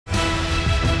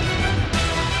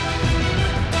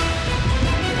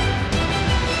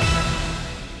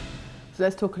So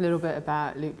let's talk a little bit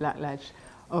about Luke Blackledge.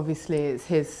 Obviously, it's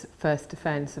his first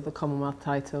defence of the Commonwealth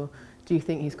title. Do you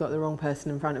think he's got the wrong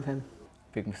person in front of him?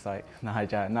 Big mistake. No,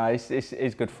 Jack. No, he's a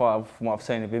good fighter from what I've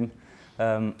seen of him.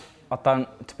 I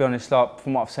don't, to be honest, like,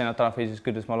 from what I've seen, I don't know if he's as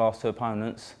good as my last two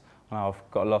opponents. I know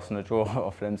I've got a loss and a draw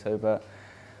off them two, but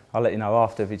I'll let you know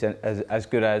after if he's as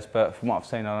good as. But from what I've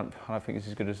seen, I don't think he's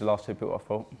as good as the last two people I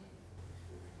fought.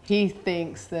 He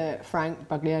thinks that Frank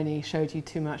Buglioni showed you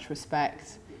too much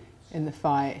respect in the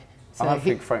fight. So I don't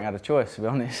think Frank had a choice, to be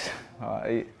honest.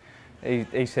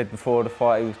 He said before the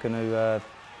fight he was going to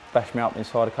bash me up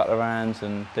inside a couple of rounds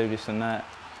and do this and that.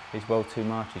 He's well too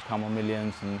much, he's come on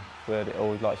millions, and we heard it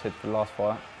all, like I said, for the last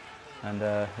fight.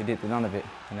 And he did none of it.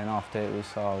 And then after it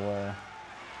was, I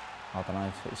don't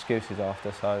know, excuses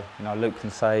after. So, you know, Luke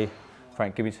can say,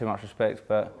 Frank, give me too much respect,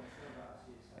 but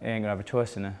he ain't going to have a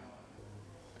choice in there.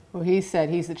 Well, he said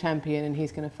he's the champion and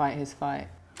he's going to fight his fight.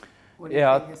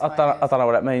 Yeah, I don't know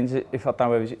what that means. If I don't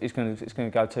know whether it's going to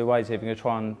go two ways. If he's going to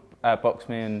try and outbox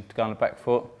me and go on the back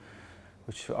foot,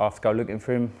 which I have to go looking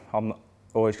for him, I'm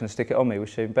always going to stick it on me,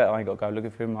 which is even better. I ain't got to go looking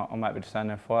for him. I'm happy to stand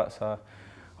there and fight. So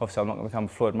obviously I'm not going to become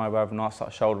Floyd Mayweather overnight,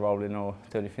 start shoulder rolling or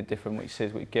do anything different. What he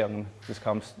says, what you get, I'm going to just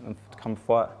come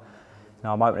fight.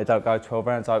 No, I'm hoping they don't go 12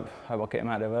 rounds. I hope I get him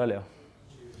out there earlier.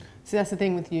 So that's the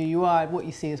thing with you. You are what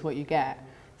you see is what you get.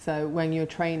 So when you're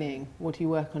training, what do you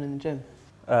work on in the gym?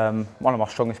 One of my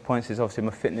strongest points is obviously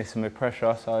my fitness and my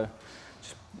pressure, so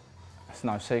it's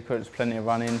no secret, there's plenty of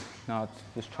running, you know,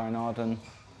 just train hard and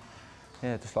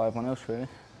yeah, just like everyone else really.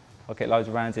 I get loads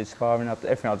of rounds in sparring,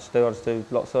 everything I just do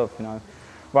lots of, you know.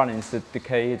 Running's the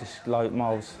key, just long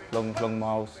miles,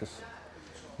 just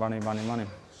running.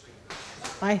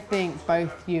 I think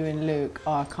both you and Luke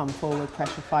are come forward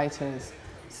pressure fighters.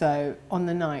 So on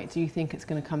the night, do you think it's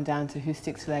going to come down to who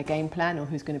sticks to their game plan or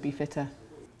who's going to be fitter?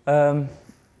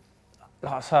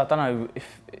 Like I say, I don't know,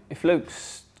 if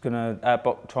Luke's going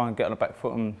to try and get on the back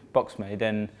foot and box me,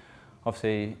 then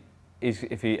obviously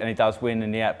if he does win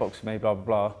and he outboxes me, blah, blah,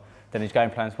 blah, then his game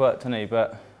plan's worked, hasn't he?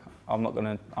 But I ain't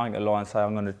going to lie and say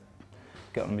I'm going to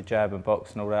get on my jab and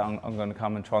box and all that. I'm going to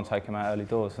come and try and take him out early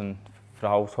doors and for the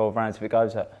whole 12 rounds if it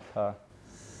goes that. So.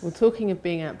 Well, talking of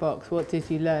being outboxed, what did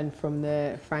you learn from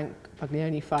the Frank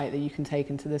Buglioni fight that you can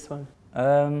take into this one?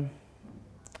 I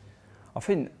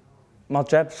think my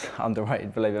jab's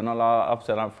underrated, believe it or not. Like,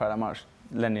 obviously I don't throw that much.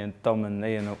 Lenny and Dom and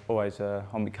Ian are always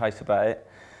on my case about it.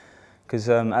 Because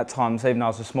at times, even though I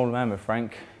was a smaller man with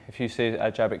Frank, if you see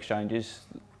our jab exchanges,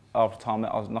 after time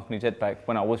I was knocking his head back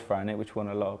when I was throwing it, which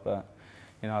wasn't a lot, but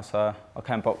you know, so I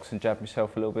can box and jab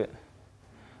myself a little bit,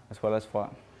 as well as fight.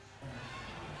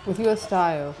 With your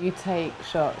style, you take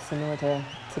shots in order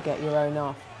to get your own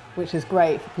off, which is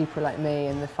great for people like me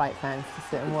and the fight fans to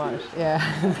sit and watch.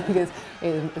 Yeah, because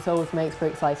it always makes for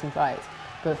exciting fights.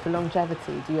 But for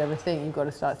longevity, do you ever think you've got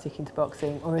to start sticking to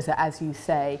boxing, or is it, as you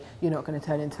say, you're not going to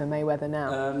turn into a Mayweather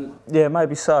now? Yeah,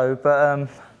 maybe so, but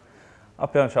I'll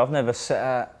be honest with you,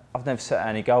 I've never set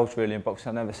any goals really in boxing.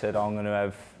 I've never said, oh, I'm going to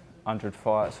have 100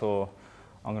 fights or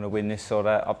I'm going to win this or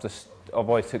that. I've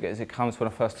always took it as it comes. When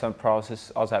I first turned pro,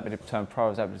 I was happy to turn pro. I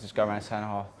was happy to just go around saying,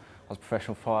 oh, I was a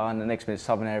professional fighter, and the next minute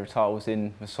Southern Area title was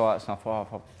in the sights, and I thought,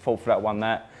 oh, I fought for that, won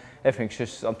that. Everything's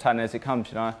just, I'm taking it as it comes,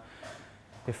 you know.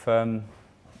 If,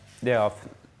 yeah,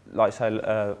 like I say,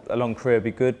 a long career would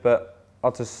be good, but I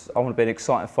want to be an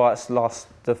exciting fight.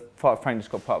 The fight with Frank just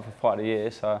got put up for Fight of the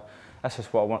Year, so that's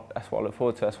just what I want. That's what I look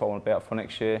forward to. That's what I want to be up for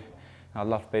next year. And I'd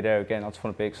love to be there again. I just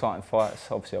want to be exciting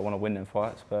fights. Obviously, I want to win them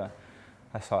fights, but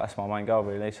that's my main goal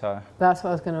really. So that's what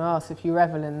I was going to ask, if you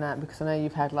revel in that, because I know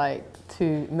you've had like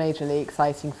 2 majorly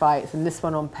exciting fights, and this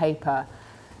one on paper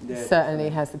certainly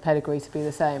has the pedigree to be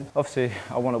the same. Obviously,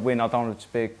 I want to win. I don't want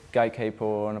to be a gatekeeper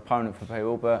or an opponent for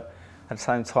people, but at the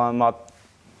same time, I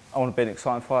want to be in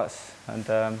exciting fights, and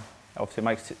obviously it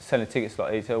makes selling tickets a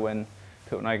lot easier when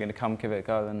people know you're going to come, give it a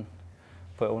go, and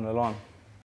put it all on the line.